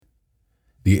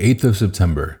The 8th of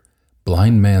September,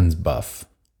 Blind Man's Buff.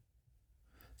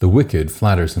 The wicked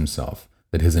flatters himself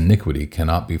that his iniquity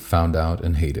cannot be found out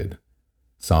and hated.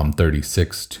 Psalm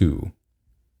 36:2.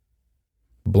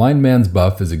 Blind Man's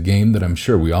Buff is a game that I'm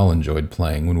sure we all enjoyed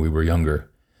playing when we were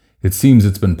younger. It seems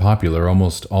it's been popular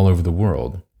almost all over the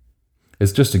world.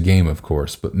 It's just a game, of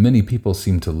course, but many people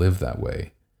seem to live that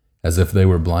way, as if they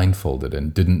were blindfolded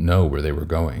and didn't know where they were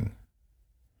going.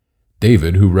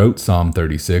 David, who wrote Psalm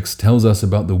 36, tells us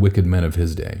about the wicked men of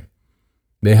his day.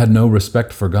 They had no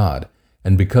respect for God,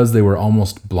 and because they were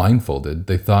almost blindfolded,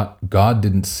 they thought God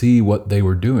didn't see what they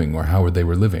were doing or how they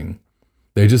were living.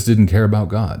 They just didn't care about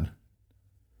God.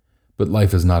 But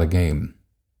life is not a game,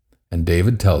 and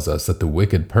David tells us that the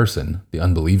wicked person, the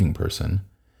unbelieving person,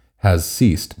 has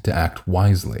ceased to act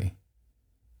wisely.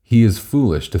 He is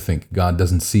foolish to think God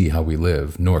doesn't see how we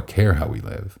live, nor care how we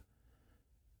live.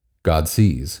 God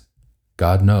sees,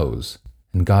 God knows,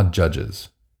 and God judges.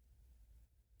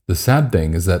 The sad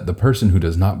thing is that the person who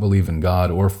does not believe in God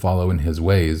or follow in His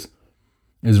ways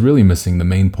is really missing the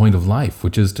main point of life,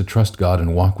 which is to trust God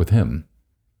and walk with Him.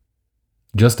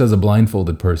 Just as a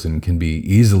blindfolded person can be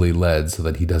easily led so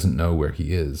that he doesn't know where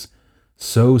he is,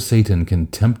 so Satan can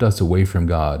tempt us away from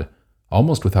God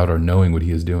almost without our knowing what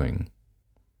he is doing.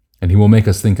 And he will make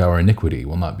us think our iniquity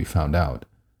will not be found out.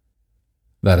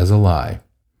 That is a lie,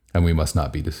 and we must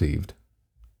not be deceived.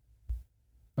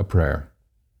 A prayer.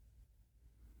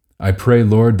 I pray,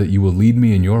 Lord, that you will lead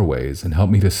me in your ways and help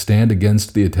me to stand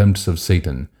against the attempts of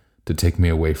Satan to take me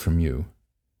away from you.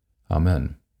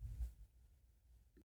 Amen.